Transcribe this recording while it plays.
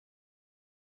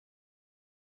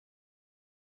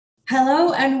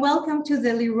Hello and welcome to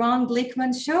the Liron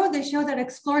Glickman Show, the show that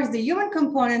explores the human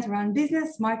component around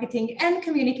business, marketing, and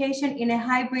communication in a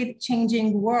hybrid,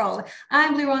 changing world.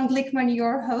 I'm Liron Glickman,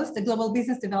 your host, a global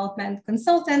business development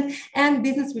consultant and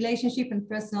business relationship and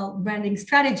personal branding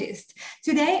strategist.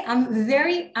 Today, I'm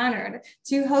very honored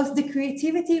to host the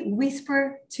Creativity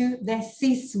Whisper to the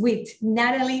C-Suite,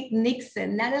 Natalie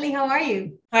Nixon. Natalie, how are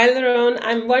you? Hi, Laron.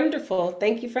 I'm wonderful.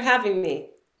 Thank you for having me.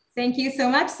 Thank you so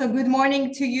much. So good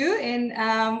morning to you. And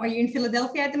are you in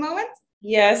Philadelphia at the moment?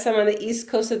 Yes, I'm on the East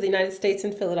Coast of the United States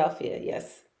in Philadelphia.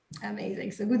 Yes.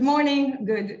 Amazing. So good morning,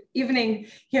 good evening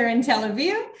here in Tel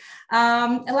Aviv.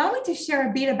 Allow me to share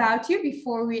a bit about you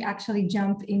before we actually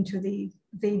jump into the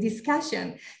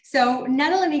discussion. So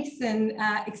Natalie Nixon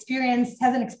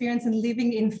has an experience in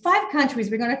living in 5 countries.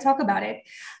 We're going to talk about it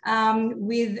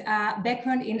with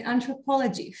background in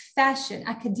anthropology, fashion,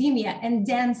 academia, and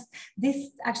dance.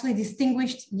 This actually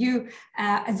distinguished you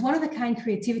as one of a kind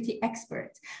creativity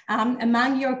expert.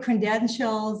 Among your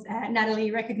credentials,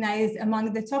 Natalie recognized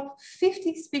among the top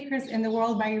 50 speakers in the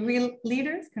world by real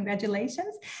leaders.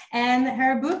 Congratulations. And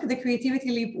her book, The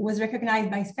Creativity Leap, was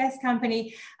recognized by Fast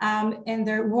Company and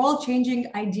their World Changing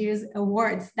Ideas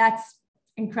Awards. That's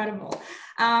incredible.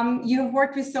 You have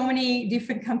worked with so many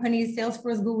different companies,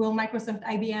 Salesforce, Google, Microsoft,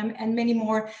 IBM, and many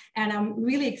more. And I'm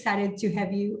really excited to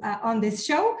have you on this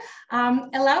show.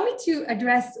 Allow me to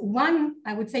address one,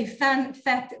 I would say, fun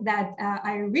fact that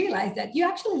I realized that you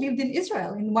actually lived in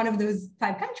Israel, in one of those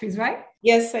 5 countries, right?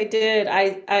 Yes, I did.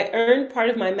 I earned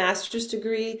part of my master's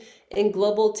degree in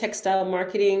global textile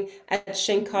marketing at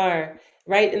Shankar,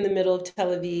 right in the middle of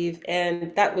Tel Aviv.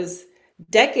 And that was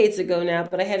decades ago now,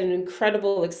 but I had an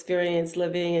incredible experience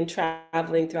living and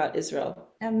traveling throughout Israel.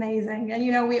 Amazing.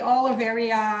 And, we all are very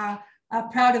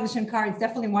proud of the Shankar. It's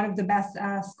definitely one of the best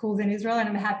schools in Israel. And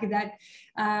I'm happy that,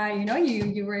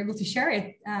 you were able to share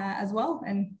it as well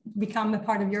and become a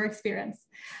part of your experience.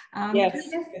 Yes.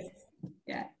 Yes,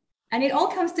 yeah. And it all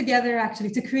comes together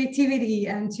actually to creativity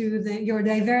and to your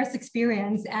diverse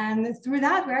experience. And through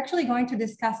that, we're actually going to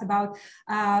discuss about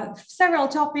several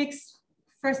topics.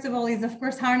 First of all, is of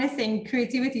course harnessing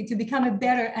creativity to become a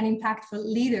better and impactful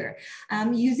leader,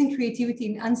 using creativity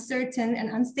in uncertain and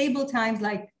unstable times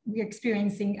like we're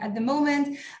experiencing at the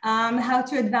moment, how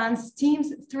to advance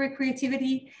teams through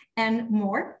creativity and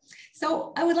more.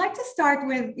 So I would like to start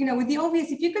with the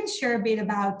obvious, if you can share a bit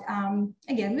about,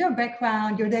 again, your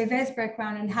background, your diverse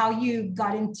background, and how you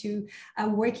got into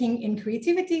working in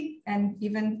creativity, and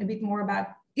even a bit more about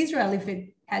Israel, if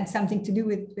it had something to do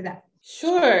with that.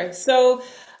 Sure. So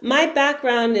my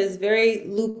background is very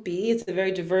loopy. It's a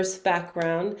very diverse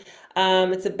background.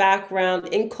 It's a background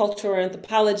in cultural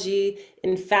anthropology,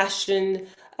 in fashion,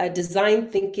 design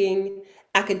thinking,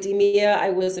 academia. I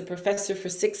was a professor for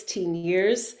 16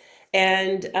 years.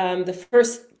 And the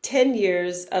first 10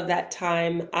 years of that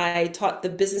time, I taught the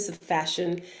business of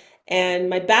fashion. And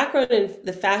my background in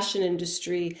the fashion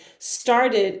industry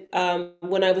started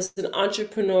when I was an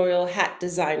entrepreneurial hat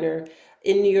designer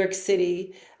in New York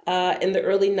City in the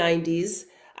early 90s.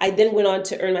 I then went on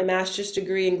to earn my master's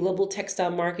degree in global textile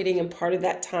marketing, and part of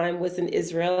that time was in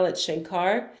Israel at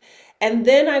Shankar. And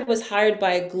then I was hired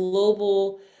by a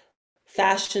global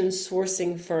fashion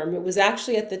sourcing firm. It was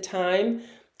actually at the time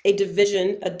a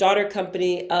division, a daughter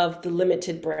company of the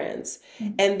Limited Brands.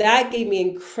 And that gave me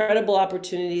incredible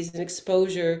opportunities and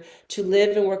exposure to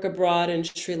live and work abroad in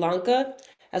Sri Lanka,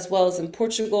 as well as in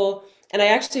Portugal. And I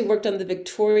actually worked on the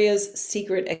Victoria's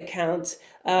Secret account,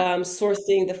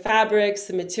 sourcing the fabrics,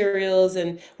 the materials,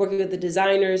 and working with the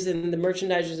designers and the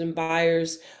merchandisers and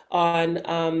buyers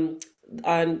on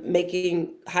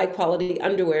making high quality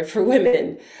underwear for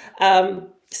women.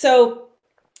 So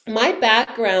my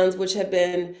backgrounds, which have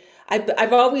been,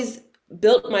 I've always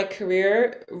built my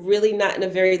career really not in a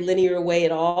very linear way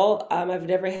at all. I've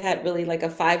never had really like a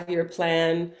 5 year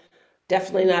plan,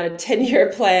 definitely not a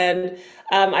 10-year plan.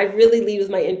 I really lead with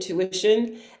my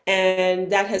intuition,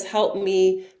 and that has helped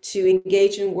me to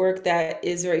engage in work that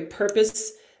is very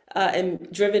purpose and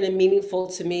driven and meaningful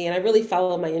to me. And I really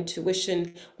follow my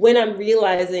intuition when I'm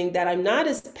realizing that I'm not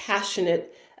as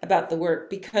passionate about the work,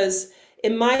 because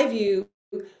in my view,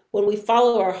 when we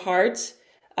follow our heart,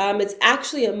 it's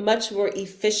actually a much more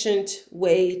efficient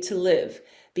way to live,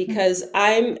 because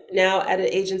I'm now at an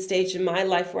age and stage in my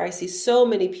life where I see so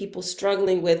many people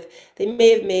struggling with, they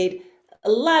may have made a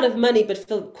lot of money, but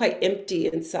feel quite empty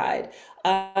inside.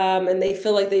 And they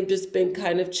feel like they've just been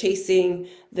kind of chasing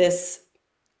this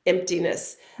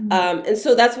emptiness. And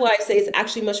so that's why I say it's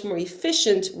actually a much more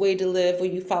efficient way to live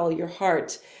when you follow your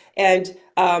heart. And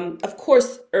of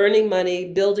course, earning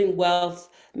money, building wealth,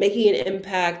 making an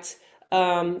impact,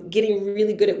 getting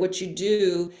really good at what you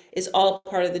do is all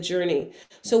part of the journey.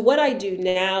 So what I do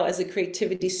now as a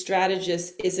creativity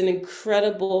strategist is an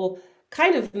incredible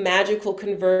kind of magical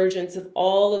convergence of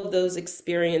all of those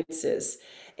experiences.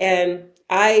 And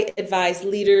I advise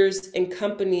leaders and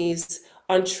companies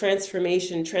on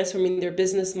transformation, transforming their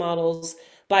business models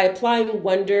by applying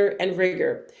wonder and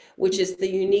rigor, which is the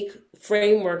unique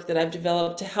framework that I've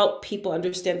developed to help people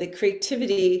understand that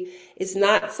creativity is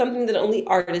not something that only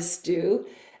artists do,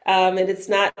 and it's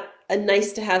not a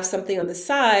nice to have something on the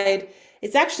side.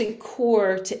 It's actually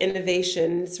core to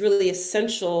innovation. It's really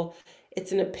essential.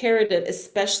 It's an imperative,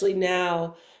 especially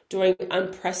now during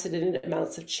unprecedented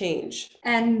amounts of change.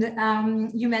 And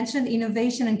you mentioned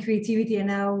innovation and creativity, and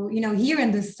now here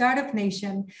in the startup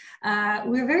nation,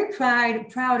 we're very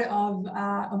proud of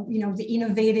the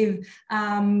innovative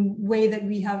way that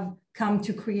we have come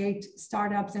to create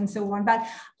startups and so on. But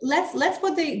let's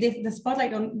put the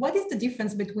spotlight on what is the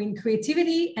difference between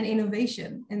creativity and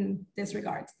innovation in this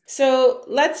regard. So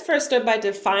let's first start by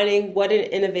defining what an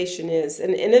innovation is.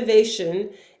 An innovation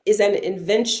is an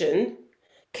invention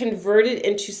converted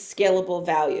into scalable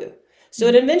value. So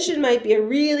an invention might be a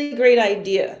really great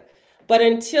idea, but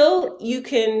until you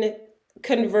can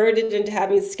convert it into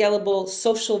having scalable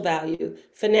social value,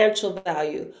 financial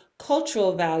value,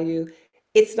 cultural value,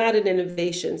 it's not an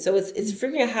innovation. So it's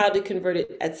figuring out how to convert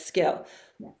it at scale.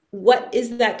 What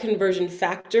is that conversion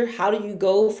factor? How do you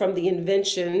go from the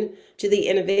invention to the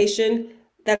innovation?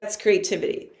 That's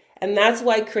creativity. And that's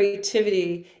why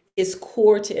creativity is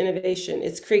core to innovation.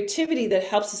 It's creativity that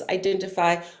helps us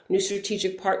identify new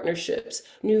strategic partnerships,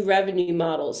 new revenue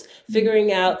models,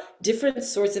 figuring out different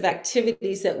sorts of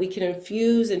activities that we can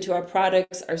infuse into our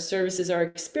products, our services, our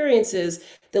experiences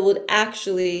that would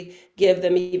actually give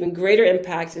them even greater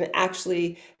impact and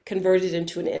actually convert it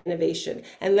into an innovation.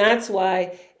 And that's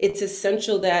why it's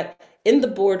essential that in the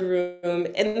boardroom,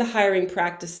 in the hiring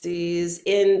practices,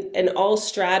 in all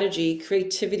strategy,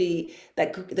 creativity,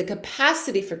 that the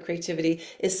capacity for creativity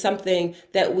is something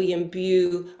that we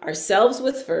imbue ourselves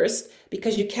with first,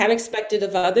 because you can't expect it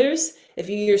of others if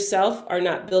you yourself are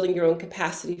not building your own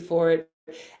capacity for it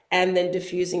and then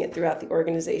diffusing it throughout the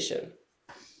organization.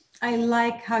 I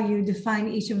like how you define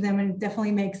each of them, and it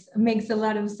definitely makes a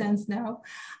lot of sense now.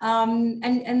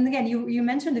 And again, you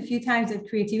mentioned a few times that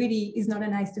creativity is not a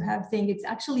nice to have thing; it's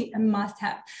actually a must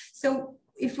have. So,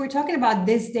 if we're talking about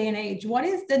this day and age, what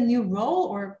is the new role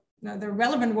or the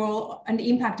relevant role and the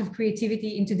impact of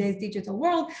creativity in today's digital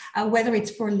world, whether it's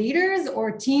for leaders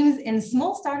or teams in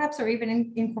small startups or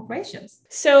even in corporations?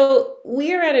 So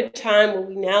we are at a time where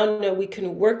we now know we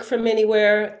can work from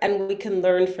anywhere and we can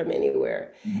learn from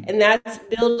anywhere. And that's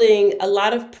building a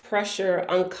lot of pressure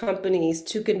on companies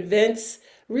to convince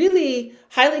really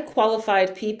highly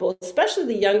qualified people, especially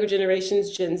the younger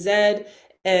generations, Gen Z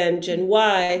and Gen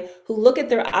Y, who look at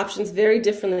their options very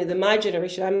differently than my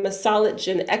generation. I'm a solid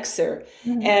Gen Xer,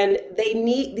 and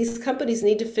these companies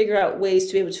need to figure out ways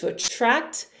to be able to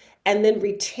attract and then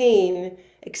retain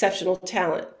exceptional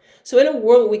talent. So in a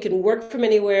world where we can work from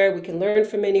anywhere, we can learn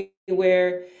from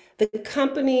anywhere, the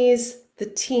companies, the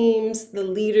teams, the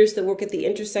leaders that work at the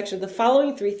intersection of the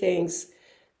following three things: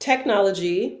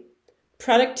 technology,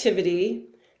 productivity,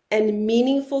 and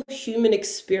meaningful human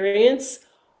experience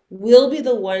will be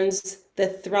the ones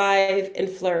that thrive and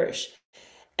flourish.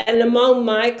 And among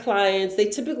my clients, they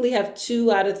typically have two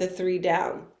out of the three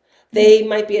down. They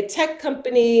might be a tech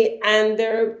company and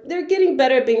they're getting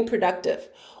better at being productive.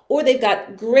 Or they've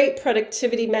got great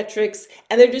productivity metrics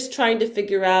and they're just trying to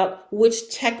figure out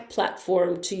which tech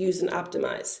platform to use and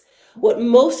optimize. What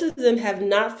most of them have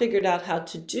not figured out how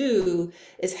to do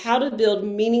is how to build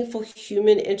meaningful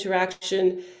human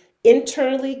interaction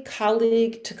internally,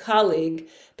 colleague to colleague,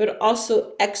 but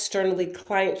also externally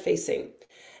client facing.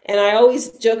 And I always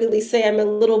jokingly say I'm a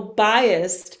little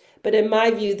biased, but in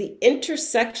my view, the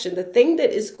intersection, the thing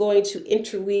that is going to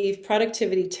interweave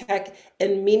productivity, tech,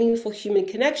 and meaningful human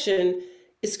connection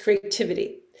is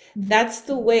creativity. That's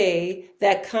the way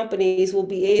that companies will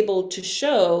be able to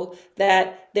show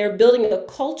that they're building a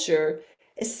culture,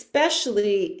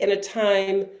 especially in a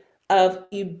time of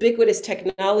ubiquitous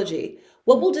technology.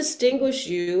 What will distinguish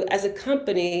you as a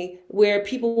company where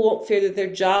people won't fear that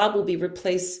their job will be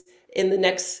replaced in the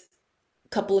next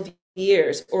couple of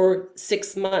years or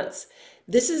 6 months?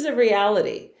 This is a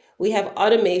reality. We have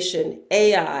automation,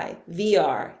 AI,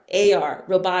 VR, AR,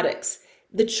 robotics.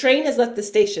 The train has left the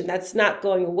station. That's not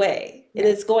going away, and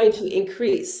it's going to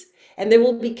increase. And there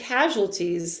will be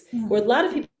casualties where a lot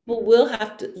of people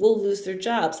will lose their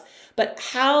jobs. But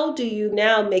how do you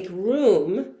now make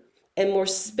room and more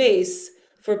space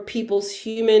for people's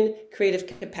human creative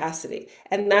capacity.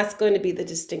 And that's going to be the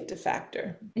distinctive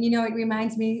factor. And, it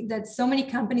reminds me that so many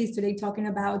companies today talking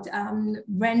about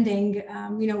branding,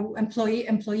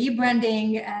 employee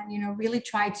branding, and, really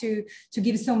try to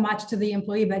give so much to the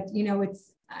employee. But,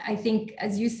 I think,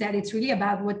 as you said, it's really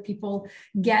about what people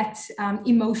get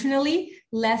emotionally,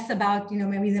 less about,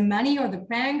 maybe the money or the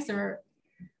pranks or,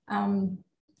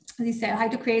 as you said, how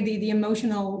to create the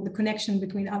emotional, the connection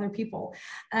between other people.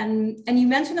 And you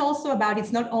mentioned also about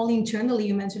it's not only internally,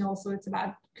 you mentioned also it's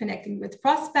about connecting with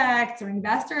prospects or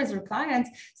investors or clients.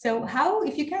 So how,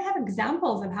 if you can have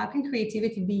examples of how can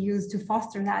creativity be used to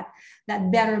foster that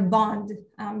better bond,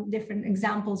 different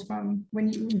examples from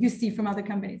when you see from other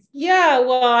companies? Yeah,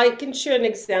 well, I can share an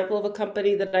example of a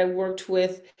company that I worked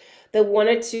with that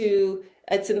wanted to,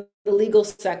 it's in the legal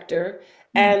sector.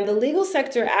 And the legal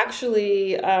sector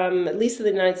actually, at least in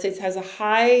the United States, has a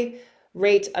high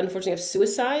rate, unfortunately, of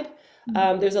suicide.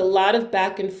 There's a lot of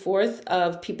back and forth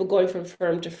of people going from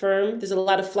firm to firm. There's a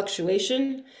lot of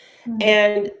fluctuation.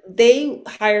 And they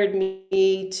hired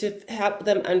me to help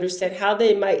them understand how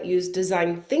they might use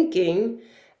design thinking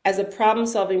as a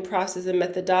problem-solving process and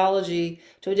methodology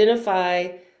to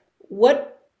identify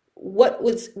what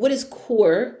is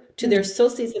core to their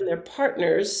associates and their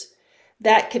partners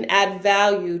that can add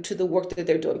value to the work that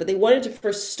they're doing. But they wanted to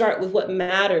first start with what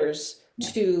matters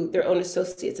to their own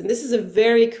associates. And this is a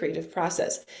very creative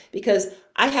process because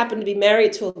I happen to be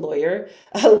married to a lawyer.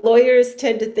 Lawyers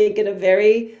tend to think in a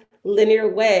very linear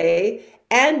way,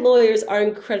 and lawyers are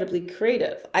incredibly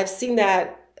creative. I've seen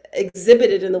that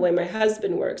exhibited in the way my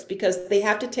husband works because they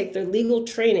have to take their legal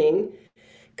training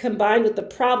combined with the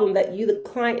problem that you, the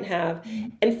client, have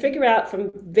and figure out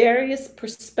from various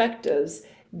perspectives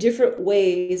different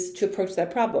ways to approach that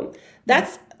problem.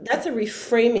 That's a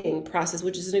reframing process,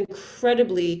 which is an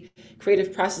incredibly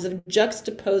creative process of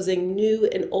juxtaposing new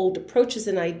and old approaches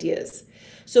and ideas.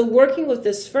 So working with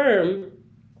this firm,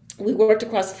 we worked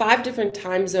across 5 different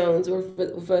time zones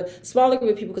with a smaller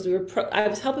group of people because I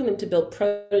was helping them to build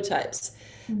prototypes.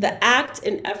 The act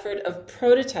and effort of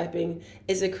prototyping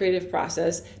is a creative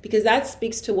process because that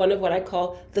speaks to one of what I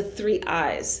call the 3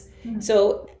 I's.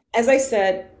 So as I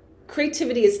said,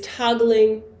 creativity is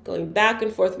toggling, going back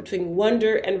and forth between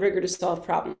wonder and rigor to solve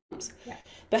problems.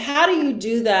 But how do you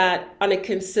do that on a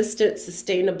consistent,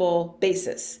 sustainable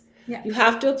basis? You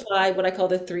have to apply what I call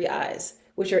the 3 I's,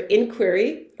 which are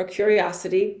inquiry or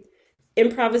curiosity,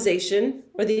 improvisation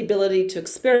or the ability to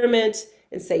experiment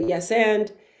and say yes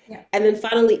and then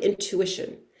finally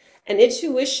intuition. And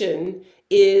intuition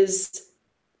is,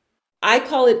 I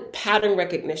call it pattern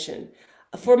recognition.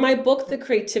 For my book, The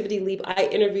Creativity Leap, I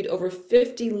interviewed over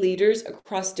 50 leaders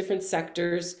across different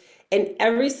sectors, and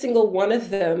every single one of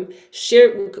them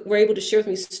were able to share with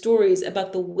me stories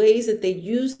about the ways that they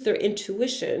used their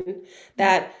intuition,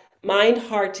 that mind,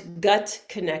 heart, gut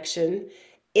connection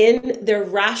in their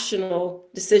rational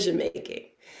decision making.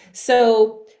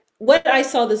 So what I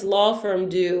saw this law firm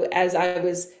do as I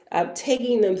was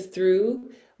taking them through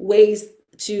ways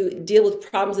to deal with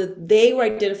problems that they were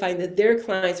identifying that their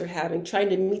clients are having, trying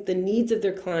to meet the needs of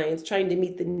their clients, trying to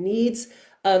meet the needs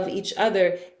of each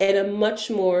other in a much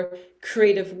more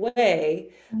creative way.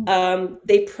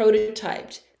 They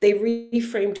prototyped, they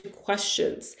reframed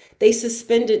questions, they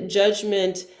suspended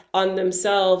judgment on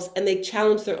themselves, and they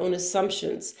challenged their own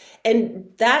assumptions. And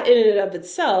that in and of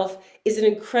itself is an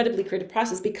incredibly creative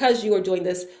process because you are doing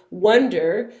this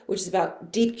wonder, which is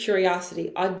about deep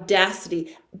curiosity,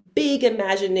 audacity, big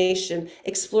imagination,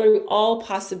 exploring all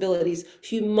possibilities,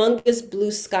 humongous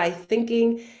blue sky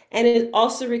thinking. And it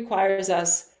also requires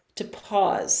us to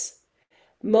pause.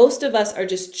 Most of us are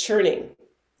just churning.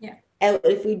 And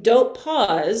if we don't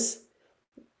pause,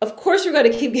 of course, we're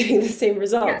going to keep getting the same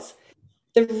results.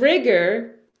 The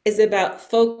rigor is about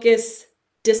focus,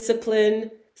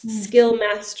 discipline, skill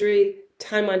mastery,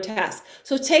 time on task.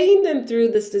 So taking them through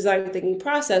this design thinking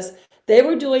process, they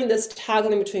were doing this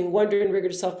toggling between wonder and rigor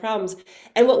to solve problems.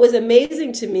 And what was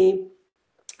amazing to me,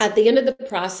 at the end of the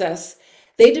process,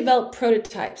 they developed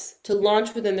prototypes to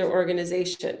launch within their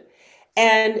organization.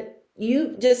 And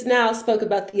you just now spoke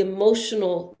about the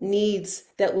emotional needs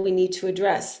that we need to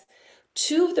address.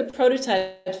 2 of the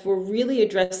prototypes were really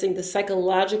addressing the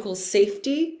psychological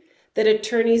safety that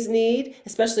attorneys need,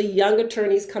 especially young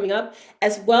attorneys coming up,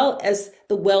 as well as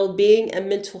the well-being and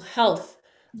mental health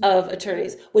of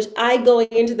attorneys, which going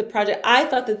into the project, I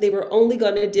thought that they were only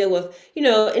going to deal with,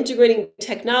 integrating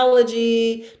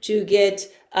technology to get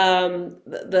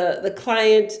the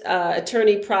client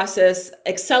attorney process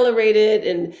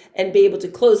accelerated and be able to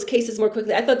close cases more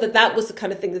quickly. I thought that was the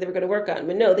kind of thing that they were going to work on.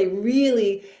 But no, they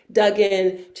really dug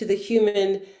in to the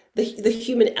human the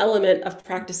human element of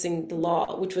practicing the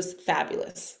law, which was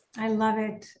fabulous. I love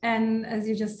it. And as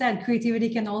you just said, creativity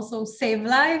can also save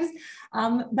lives.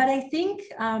 But I think,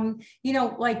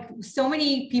 like so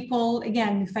many people,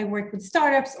 again, if I work with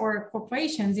startups or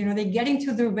corporations, they get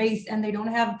into the race and they don't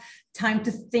have time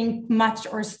to think much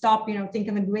or stop, think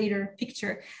of a greater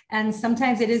picture. And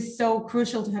sometimes it is so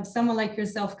crucial to have someone like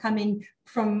yourself coming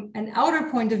from an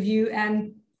outer point of view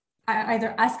and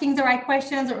either asking the right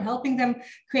questions or helping them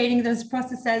creating those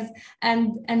processes.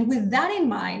 And with that in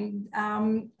mind,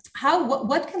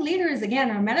 what can leaders,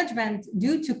 again, or management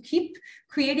do to keep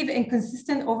creative and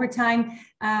consistent over time,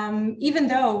 even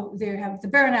though they have the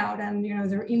burnout and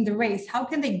they're in the race? How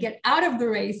can they get out of the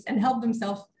race and help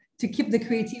themselves to keep the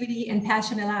creativity and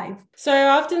passion alive? So I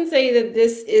often say that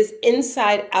this is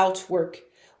inside out work.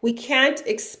 We can't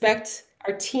expect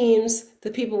our teams,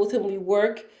 the people with whom we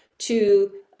work,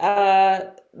 to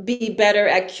be better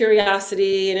at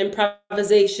curiosity and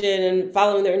improvisation and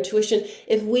following their intuition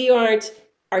if we aren't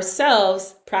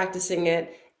ourselves practicing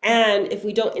it, and if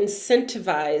we don't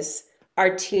incentivize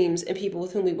our teams and people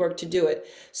with whom we work to do it.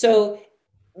 So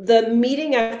the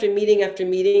meeting after meeting after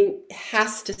meeting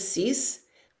has to cease.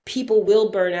 People will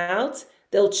burn out.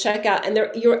 They'll check out, and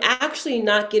you're actually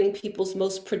not getting people's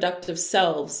most productive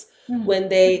selves when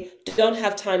they don't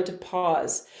have time to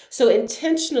pause. So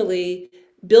intentionally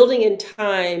building in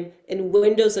time, in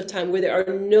windows of time where there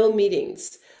are no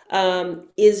meetings,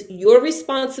 is your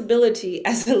responsibility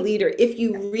as a leader if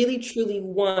you really truly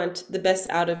want the best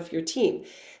out of your team.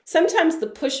 Sometimes the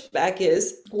pushback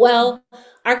is, well,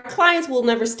 our clients will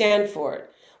never stand for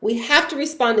it. We have to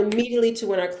respond immediately to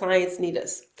when our clients need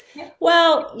us. Yeah.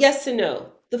 Well, yes and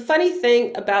no. The funny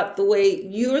thing about the way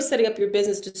you're setting up your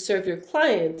business to serve your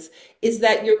clients is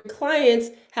that your clients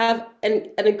have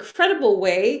an incredible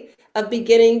way of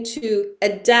beginning to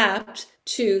adapt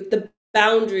to the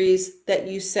boundaries that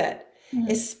you set,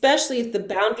 especially if the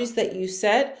boundaries that you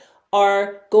set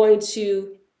are going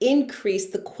to increase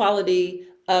the quality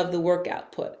of the work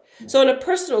output. So on a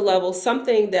personal level,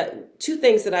 two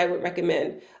things that I would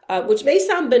recommend, which may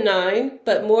sound benign,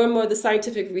 but more and more the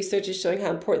scientific research is showing how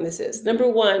important this is. Number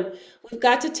one, we've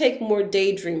got to take more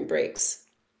daydream breaks.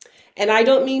 And I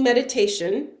don't mean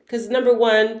meditation, because number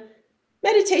one,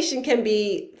 meditation can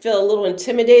feel a little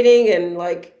intimidating and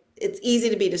like it's easy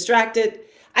to be distracted.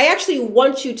 I actually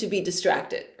want you to be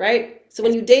distracted, right? So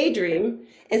when you daydream,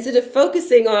 instead of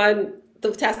focusing on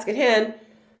the task at hand,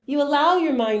 you allow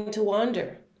your mind to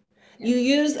wander. You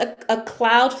use a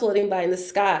cloud floating by in the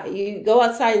sky. You go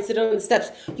outside and sit on the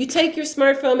steps. You take your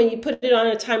smartphone and you put it on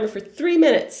a timer for 3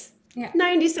 minutes,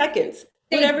 90 seconds,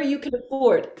 whatever you can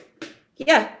afford.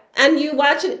 Yeah, and you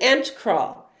watch an ant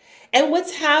crawl. And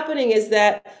what's happening is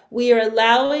that we are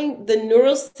allowing the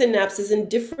neural synapses in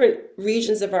different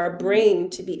regions of our brain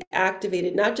to be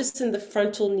activated, not just in the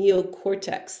frontal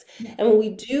neocortex. And when we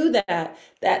do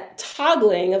that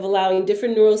toggling of allowing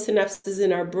different neural synapses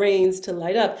in our brains to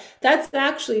light up, that's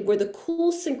actually where the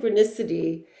cool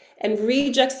synchronicity and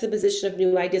rejuxtaposition of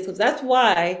new ideas comes. That's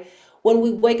why when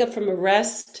we wake up from a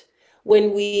rest,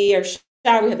 when we are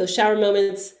shower, we have those shower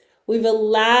moments, we've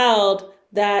allowed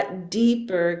that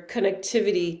deeper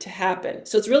connectivity to happen.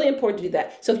 So it's really important to do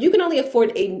that. So if you can only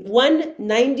afford a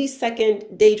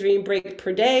 90-second daydream break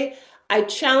per day, I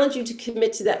challenge you to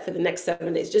commit to that for the next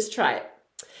 7 days. Just try it.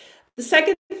 The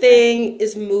second thing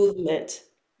is movement.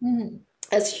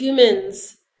 As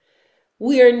humans,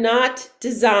 we are not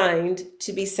designed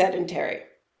to be sedentary.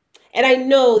 And I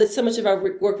know that so much of our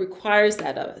work requires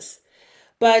that of us,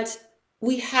 but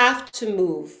we have to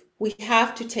move. We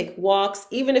have to take walks,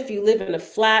 even if you live in a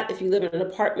flat, if you live in an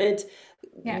apartment,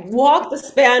 walk the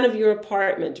span of your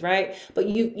apartment, right? But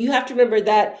you have to remember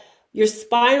that your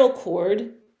spinal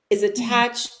cord is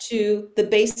attached to the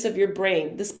base of your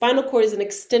brain. The spinal cord is an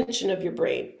extension of your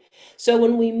brain. So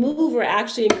when we move, we're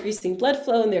actually increasing blood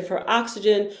flow and therefore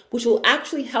oxygen, which will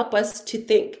actually help us to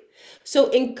think. So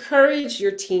encourage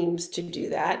your teams to do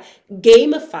that,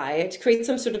 gamify it, create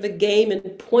some sort of a game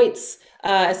and points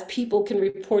as people can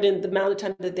report in the amount of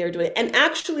time that they're doing it. And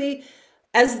actually,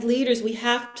 as leaders, we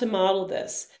have to model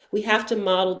this. We have to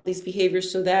model these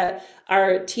behaviors so that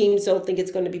our teams don't think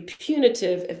it's going to be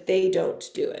punitive if they don't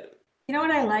do it. You know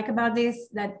what I like about this?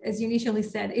 That, as you initially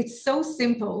said, it's so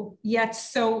simple, yet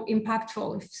so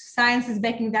impactful. If science is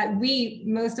backing that,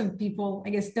 most of people,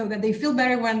 I guess, know that they feel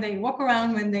better when they walk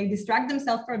around, when they distract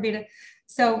themselves for a bit.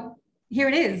 So here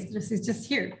it is. This is just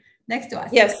here next to us.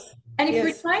 Yes. And if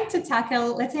we're trying to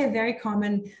tackle, let's say, a very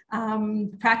common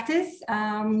practice,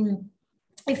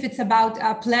 if it's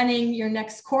about planning your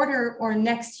next quarter or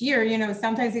next year,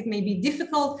 sometimes it may be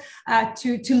difficult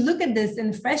to look at this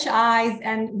in fresh eyes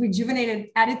and rejuvenated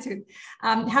attitude.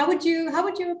 How would you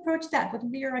approach that? What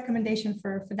would be your recommendation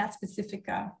for that specific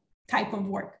type of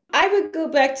work? I would go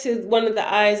back to one of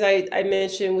the I's I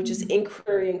mentioned, which is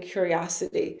inquiry and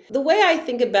curiosity. The way I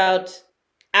think about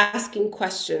asking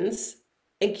questions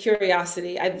and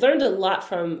curiosity, I've learned a lot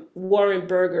from Warren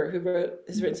Berger, who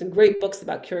has written some great books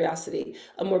about curiosity.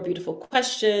 A More Beautiful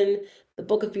Question, the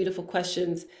Book of Beautiful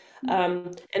Questions.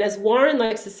 And as Warren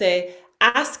likes to say,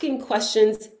 asking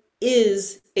questions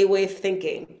is a way of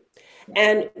thinking.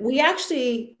 And we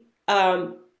actually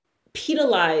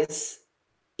penalize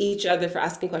each other for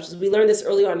asking questions. We learned this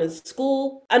early on in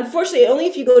school. Unfortunately, only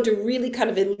if you go to really kind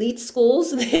of elite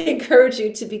schools, they encourage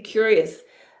you to be curious,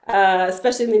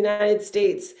 especially in the United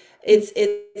States. It's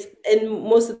in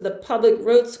most of the public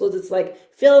road schools, it's like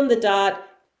fill in the dot,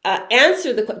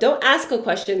 don't ask a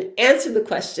question, answer the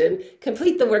question,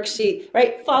 complete the worksheet,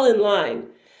 right? Fall in line.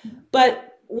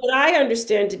 But what I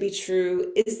understand to be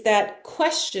true is that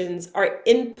questions are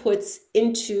inputs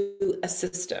into a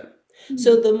system.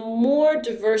 So the more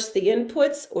diverse the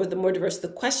inputs or the more diverse the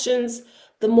questions,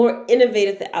 the more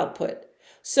innovative the output.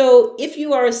 So if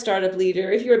you are a startup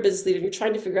leader, if you're a business leader, you're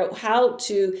trying to figure out how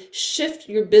to shift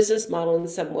your business model in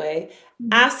some way,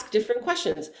 ask different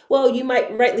questions. Well, you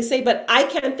might rightly say, but I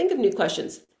can't think of new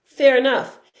questions. Fair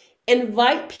enough.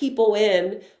 Invite people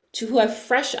in who have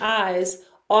fresh eyes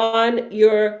on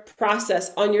your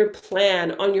process, on your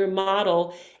plan, on your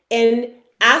model, and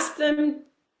ask them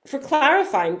for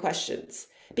clarifying questions,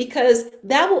 because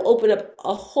that will open up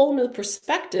a whole new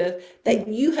perspective that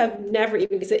you have never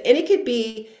even considered. And it could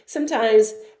be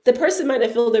sometimes the person might not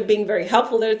feel they're being very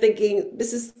helpful. They're thinking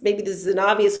this is an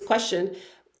obvious question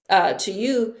to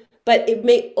you, but it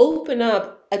may open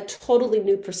up a totally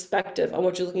new perspective on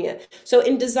what you're looking at. So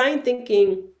in design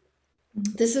thinking,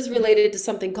 this is related to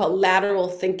something called lateral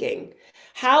thinking.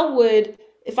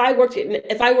 If I work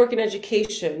in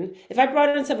education, if I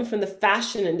brought in someone from the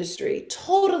fashion industry,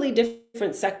 totally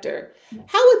different sector,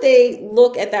 how would they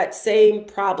look at that same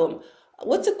problem?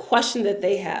 What's a question that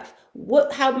they have?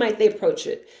 How might they approach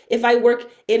it? If I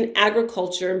work in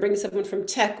agriculture and bring someone from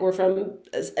tech or from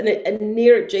a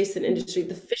near adjacent industry,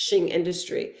 the fishing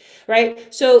industry,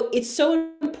 right? So it's so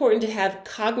important to have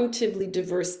cognitively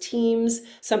diverse teams,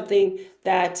 something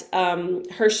that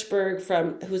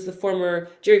who's the former,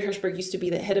 Jerry Hirschberg used to be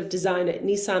the head of design at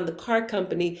Nissan, the car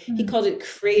company. He called it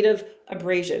creative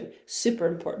abrasion. Super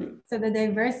important. So the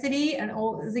diversity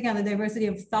the diversity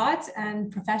of thought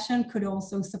and profession could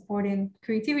also support in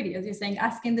creativity, as you're saying,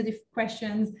 asking the different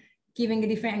questions, giving the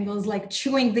different angles, like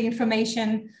chewing the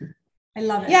information. I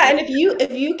love it. Yeah, and if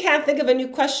you can't think of a new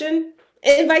question,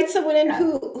 invite someone in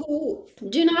who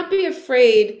do not be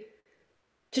afraid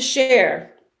to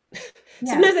share.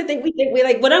 Yeah. Sometimes I think we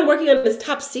like, what I'm working on is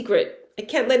top secret. I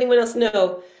can't let anyone else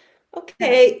know.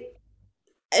 Okay.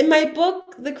 In my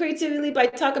book, The Creativity Leap, I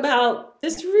talk about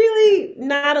there's really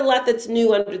not a lot that's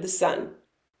new under the sun.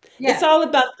 Yeah. It's all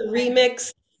about the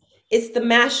remix. It's the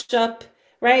mashup,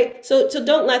 right? So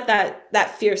don't let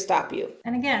that fear stop you.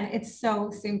 And again, it's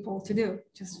so simple to do.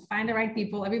 Just find the right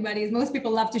people. Most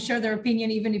people love to share their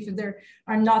opinion, even if they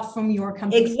are not from your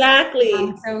company. Exactly.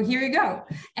 So here you go.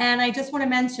 And I just want to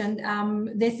mention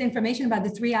this information about the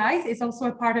 3 I's is also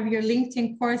a part of your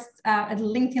LinkedIn course at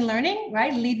LinkedIn Learning,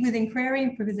 right? Lead with inquiry,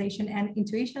 improvisation, and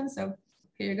intuition. So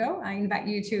here you go. I invite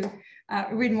you to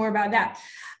read more about that.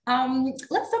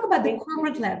 Let's talk about the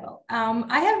corporate level.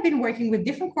 I have been working with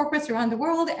different corporates around the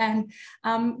world, and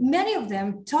many of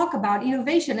them talk about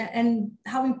innovation and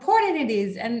how important it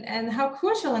is and how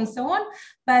crucial and so on,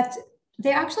 but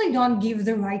they actually don't give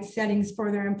the right settings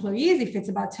for their employees if it's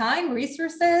about time,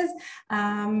 resources,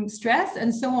 stress,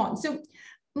 and so on. So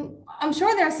I'm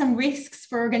sure there are some risks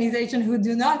for organizations who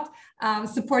do not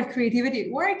support creativity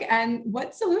at work, and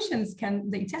what solutions can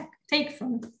they take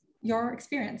from your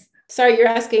experience? Sorry, you're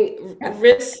asking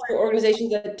risks for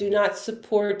organizations that do not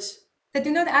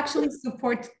actually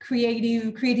support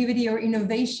creativity or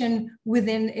innovation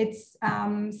within its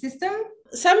system?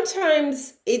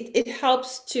 Sometimes it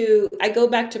helps I go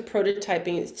back to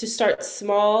prototyping, to start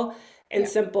small and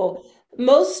simple.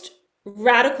 Most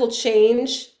radical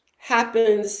change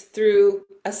happens through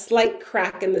a slight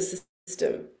crack in the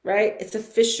system, right? It's a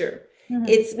fissure. Mm-hmm.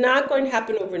 It's not going to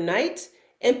happen overnight,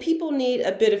 and people need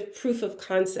a bit of proof of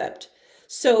concept.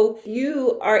 So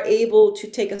you are able to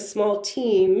take a small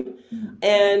team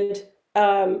and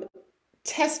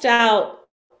test out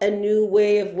a new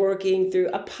way of working through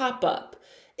a pop-up.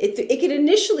 It could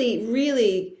initially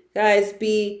really, guys,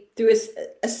 be through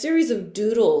a series of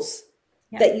doodles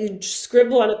Yeah. that you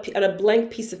scribble on a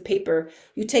blank piece of paper.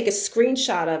 You take a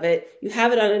screenshot of it, you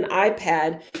have it on an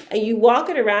iPad, and you walk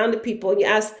it around to people and you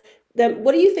ask them,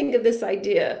 what do you think of this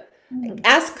idea? Mm.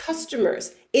 Ask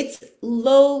customers. It's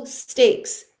low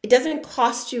stakes. It doesn't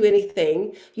cost you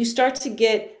anything. You start to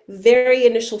get very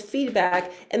initial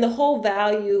feedback, and the whole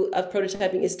value of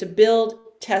prototyping is to build,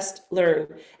 test, learn,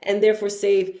 and therefore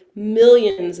save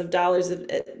millions of dollars,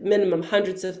 at minimum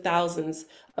hundreds of thousands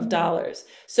of Mm. dollars.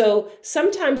 So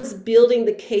sometimes building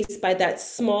the case by that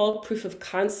small proof of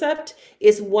concept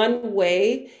is one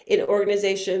way in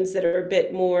organizations that are a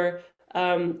bit more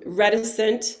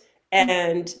reticent Mm.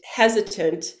 and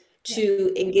hesitant Yeah.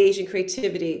 to engage in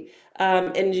creativity,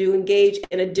 and to engage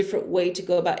in a different way to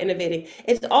go about innovating.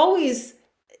 It's always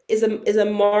is a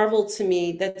marvel to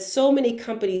me that so many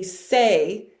companies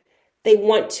say they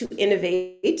want to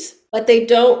innovate, but they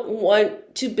don't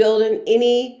want to build in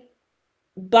any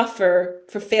buffer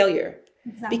for failure,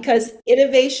 Exactly. because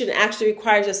innovation actually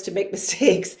requires us to make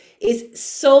mistakes. It's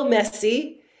so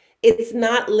messy. It's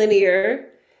not linear.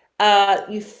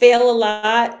 You fail a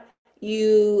lot.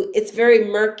 It's very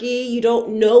murky. You don't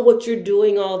know what you're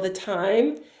doing all the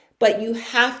time, but you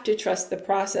have to trust the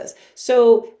process.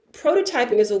 So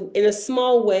prototyping in a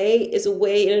small way, is a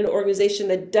way in an organization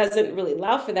that doesn't really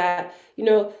allow for that.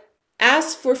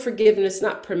 Ask for forgiveness,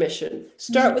 not permission.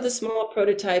 Start with a small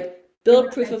prototype, You're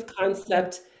build proof right. of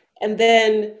concept, and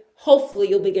then hopefully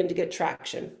you'll begin to get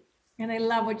traction. And I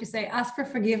love what you say. Ask for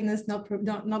forgiveness, not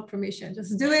permission.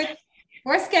 Just do it.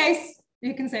 Worst case,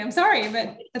 you can say, I'm sorry,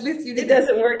 but at least you It did it.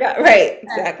 doesn't work out right,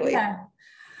 exactly. Yeah.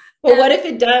 But what if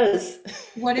it does?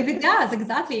 What if it does?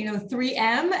 Exactly.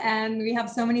 3M, and we have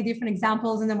so many different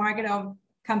examples in the market of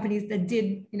companies that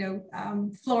did,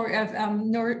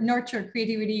 nurture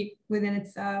creativity within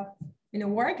its,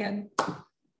 work, and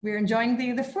we're enjoying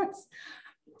the fruits.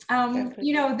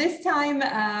 This time,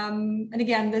 and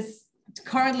again, this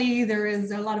currently there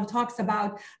is a lot of talks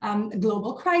about a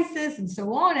global crisis and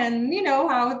so on, and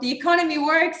how the economy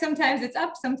works. Sometimes it's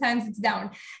up, sometimes it's down.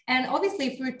 And obviously,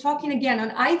 if we're talking again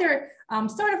on either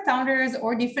startup founders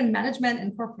or different management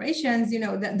and corporations,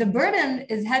 the burden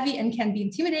is heavy and can be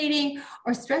intimidating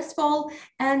or stressful.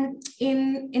 And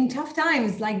in tough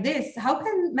times like this, how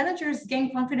can managers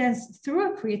gain confidence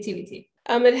through creativity?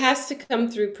 It has to come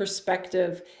through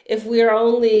perspective. If we are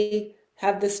only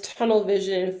have this tunnel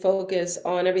vision and focus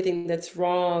on everything that's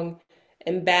wrong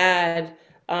and bad,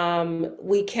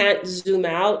 we can't zoom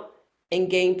out and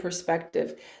gain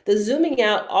perspective. The zooming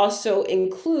out also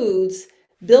includes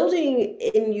building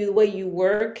in you the way you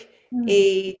work Mm.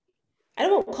 a, I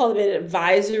don't call it an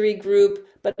advisory group,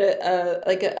 but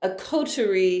a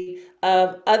coterie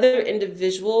of other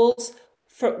individuals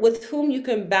with whom you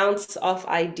can bounce off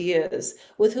ideas,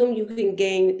 with whom you can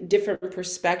gain different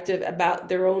perspective about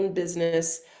their own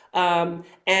business,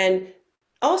 and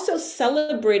also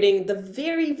celebrating the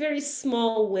very, very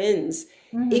small wins.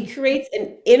 Mhm. It creates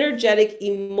an energetic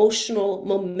emotional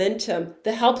momentum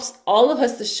that helps all of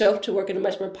us to show up to work in a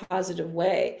much more positive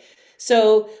way.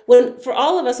 So for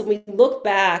all of us, when we look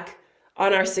back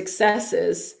on our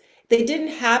successes, they didn't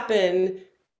happen,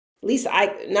 at least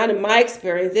not in my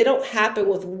experience, they don't happen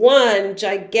with one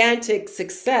gigantic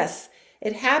success.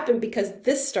 It happened because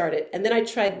this started, and then I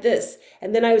tried this,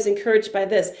 and then I was encouraged by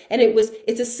this, and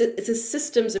it's a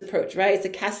systems approach, right? It's a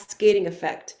cascading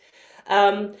effect.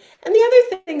 And the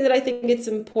other thing that I think it's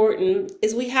important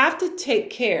is we have to take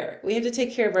care. We have to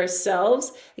take care of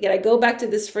ourselves. Again, I go back to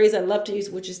this phrase I love to use,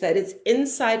 which is that it's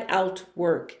inside out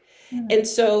work. Mhm. And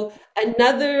so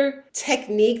another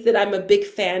technique that I'm a big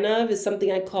fan of is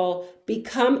something I call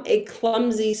become a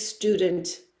clumsy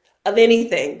student of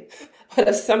anything, but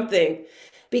of something,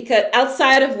 because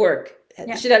outside of work, it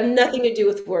Yeah. should have nothing to do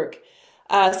with work.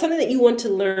 Something that you want to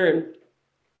learn.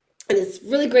 And it's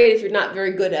really great if you're not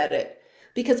very good at it.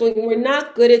 Because when we're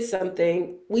not good at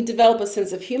something, we develop a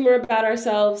sense of humor about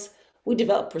ourselves, we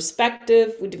develop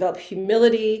perspective, we develop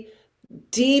humility,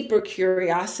 deeper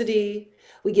curiosity.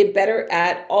 We get better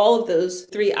at all of those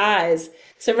three I's.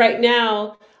 So right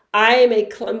now, I am a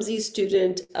clumsy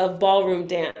student of ballroom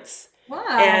dance. Wow.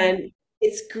 And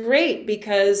it's great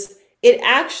because it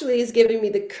actually is giving me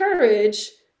the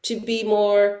courage to be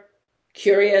more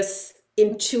curious,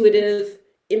 intuitive,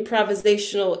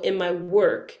 improvisational in my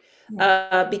work.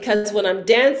 Yeah. Because when I'm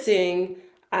dancing,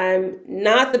 I'm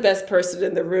not the best person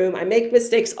in the room. I make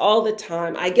mistakes all the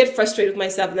time. I get frustrated with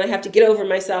myself and then I have to get over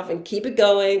myself and keep it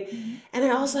going. Mhm. And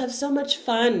I also have so much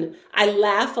fun. I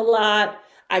laugh a lot.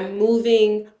 I'm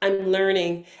moving, I'm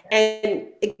learning. And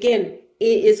again,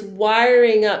 it is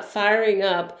wiring up, firing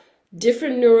up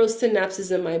different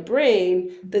neurosynapses in my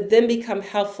brain that then become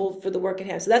helpful for the work at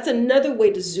hand. So that's another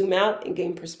way to zoom out and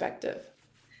gain perspective.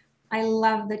 I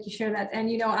love that you share that. And,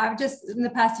 I've just in the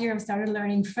past year, I've started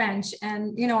learning French,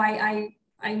 and,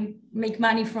 I make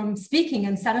money from speaking,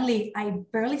 and suddenly I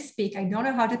barely speak. I don't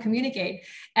know how to communicate.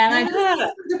 And I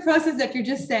just the process that you're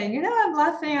just saying, I'm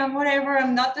laughing, I'm whatever,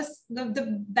 I'm not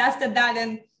the best at that.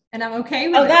 And I'm okay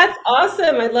with it. Oh, that's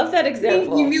awesome. I love that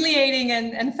example. Humiliating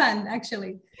and fun,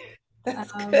 actually.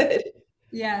 That's good.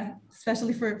 Yeah,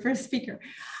 especially for a speaker.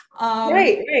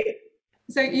 Right.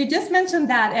 So you just mentioned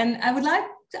that, and I would like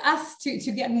us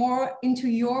to get more into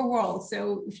your world.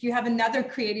 So if you have another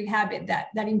creative habit that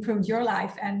improved your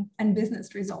life and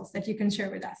business results that you can share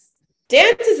with us.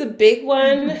 Dance is a big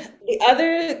one. The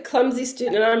other clumsy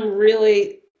student, and I'm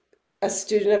really a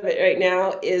student of it right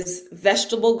now, is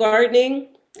vegetable gardening.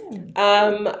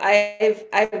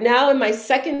 I've now in my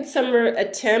second summer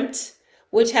attempt,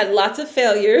 which had lots of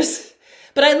failures,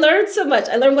 but I learned so much.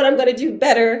 I learned what I'm going to do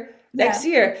better next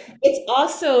year.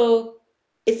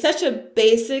 It's such a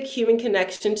basic human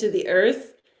connection to the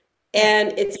earth,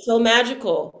 and it's so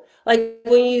magical. Like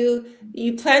when you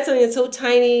plant something that's so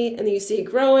tiny and then you see it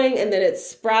growing and then it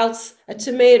sprouts a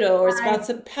tomato or it sprouts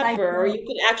a pepper, or you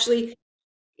can actually,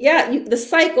 the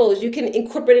cycles, you can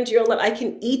incorporate into your own life. I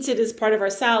can eat it as part of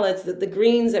our salads, the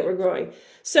greens that we're growing.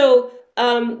 So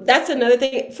that's another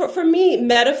thing. For me,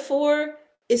 metaphor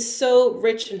is so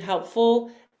rich and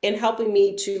helpful in helping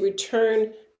me to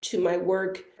return to my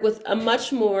work with a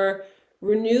much more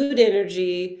renewed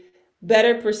energy,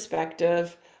 better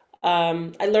perspective.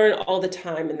 I learn all the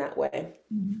time in that way.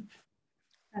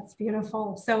 That's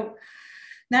beautiful. So,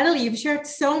 Natalie, you've shared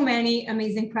so many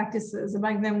amazing practices.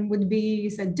 Among them would be, you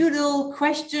said, doodle,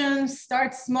 questions,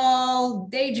 start small,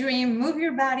 daydream, move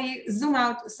your body, zoom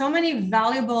out. So many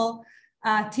valuable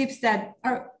tips that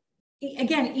are,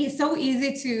 again, so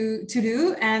easy to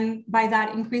do, and by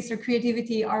that increase our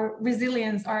creativity, our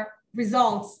resilience, our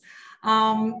results.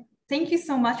 Thank you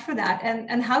so much for that.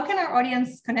 And how can our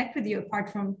audience connect with you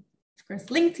apart from, of course,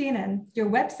 LinkedIn and your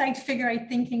website,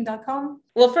 figureightthinking.com?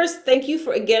 Well, first, thank you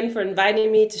for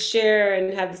inviting me to share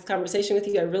and have this conversation with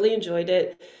you. I really enjoyed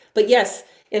it. But yes,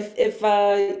 if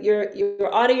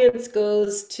your audience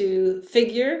goes to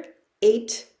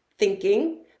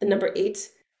figureightthinking, the number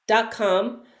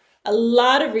 8.com, a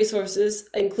lot of resources,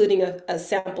 including a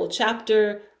sample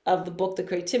chapter of the book, The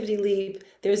Creativity Leap.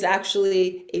 There's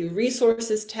actually a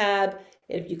resources tab.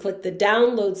 If you click the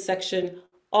download section,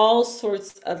 all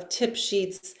sorts of tip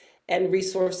sheets and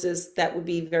resources that would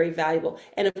be very valuable.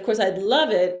 And of course, I'd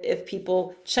love it if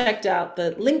people checked out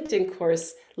the LinkedIn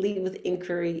course, Lead with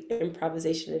Inquiry,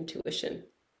 Improvisation, Intuition.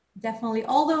 Definitely.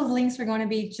 All those links are going to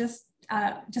be just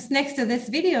next to this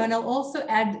video, and I'll also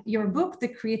add your book, The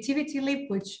Creativity Leap,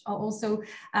 which I'll also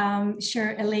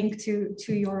share a link to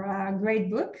your great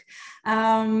book.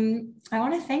 I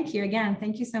want to thank you again.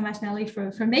 Thank you so much, Natalie,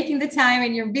 for making the time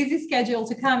in your busy schedule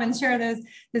to come and share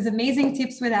those amazing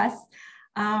tips with us.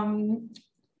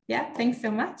 Thanks so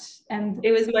much. And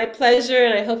it was my pleasure,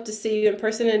 and I hope to see you in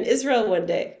person in Israel one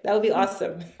day. That would be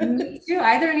awesome. Me too,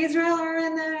 either in Israel or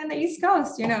in the East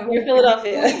Coast, in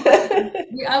Philadelphia.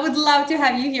 I would love to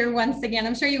have you here once again.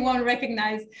 I'm sure you won't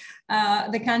recognize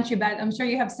the country, but I'm sure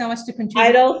you have so much to contribute.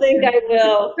 I don't think I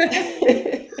will.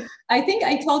 I think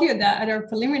I told you that at our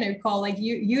preliminary call, like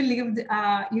you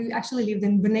actually lived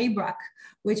in Bnei Brak,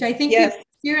 which I think you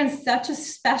experienced such a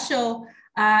special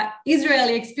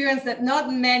Israeli experience that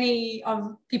not many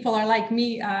of people are like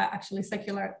me, actually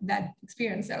secular, that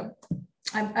experience. So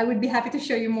I would be happy to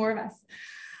show you more of us.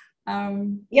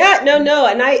 And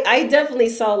I definitely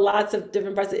saw lots of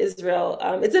different parts of Israel.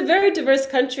 It's a very diverse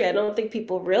country. I don't think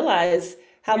people realize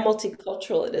how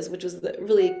multicultural it is, which was the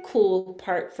really cool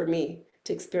part for me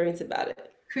to experience about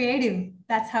it. Creative.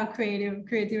 That's how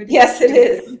creativity. Yes, it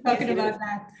is. I'm talking about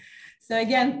that. So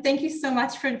again, thank you so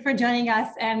much for joining us,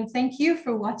 and thank you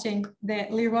for watching the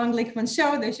Liron Glickman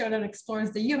Show, the show that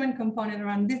explores the human component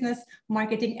around business,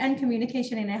 marketing, and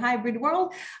communication in a hybrid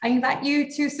world. I invite you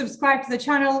to subscribe to the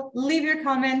channel, leave your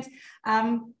comment,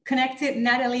 connect to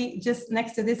Natalie just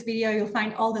next to this video. You'll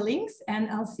find all the links, and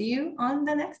I'll see you on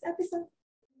the next episode.